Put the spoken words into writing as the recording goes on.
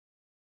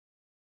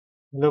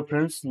Hello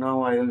friends,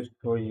 now I will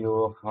show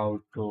you how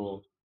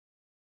to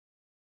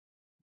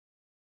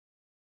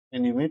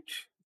animate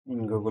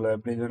in Google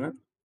App Designer.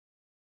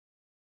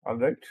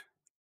 Alright,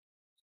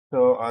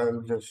 so I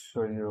will just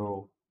show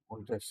you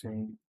on the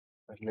same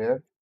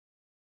layer.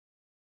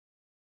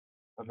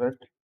 Alright,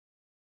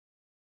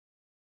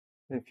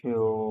 if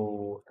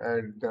you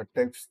add the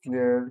text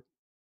layer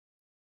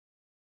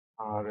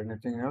or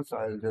anything else,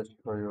 I'll just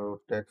show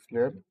you text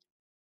layer.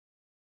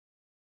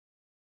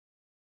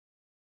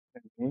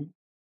 Mhm.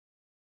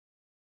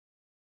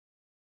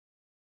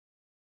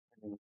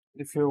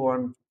 If you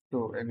want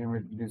to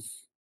animate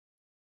this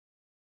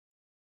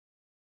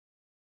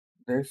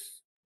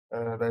that's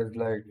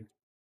like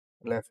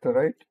left to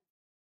right,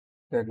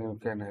 then you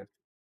can add.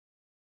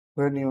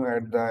 When you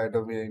add the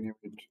Adobe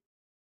Animate,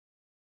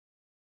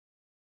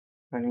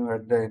 when you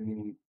add the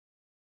any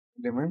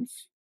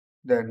elements,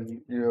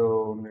 then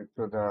you need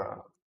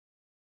to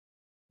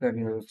then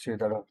you will see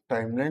the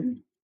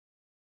timeline.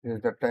 This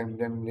is the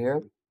timeline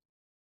layer.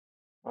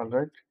 All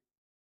right.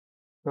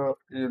 So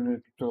you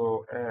need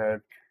to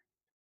add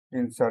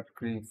insert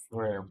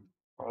keyframe.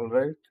 All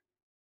right.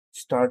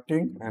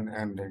 Starting and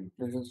ending.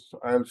 This is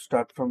I'll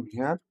start from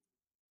here.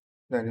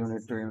 Then you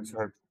need to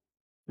insert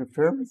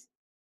keyframe.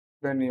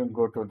 Then you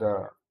go to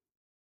the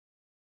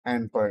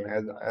endpoint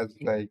as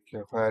like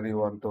where you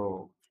want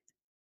to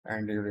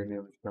end your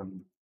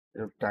animation,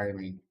 your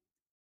timing.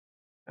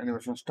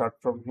 Animation start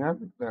from here.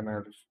 Then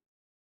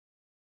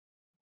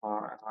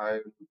I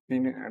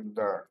pin at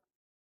the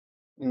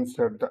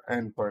insert the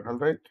endpoint. All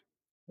right.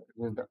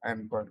 This is the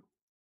endpoint.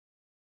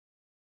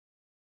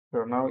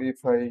 So now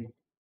if I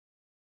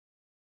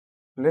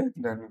play,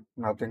 then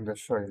nothing is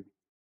showing.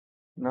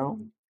 Now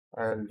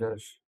I'll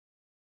just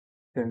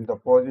change the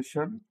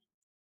position.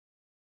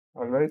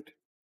 All right.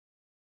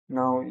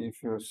 Now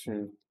if you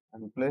see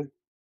and play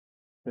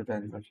with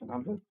animation.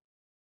 All right.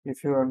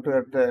 If you want to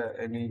add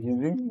any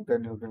easing,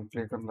 then you can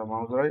click on the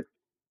mouse right.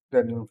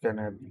 Then you can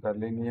add the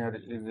linear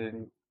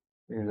easing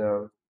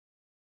either.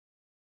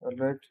 All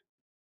right.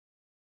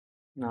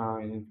 Now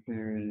if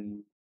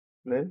you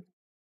play,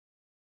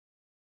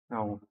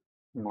 now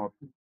not.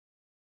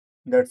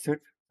 That's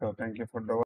it. So thank you for the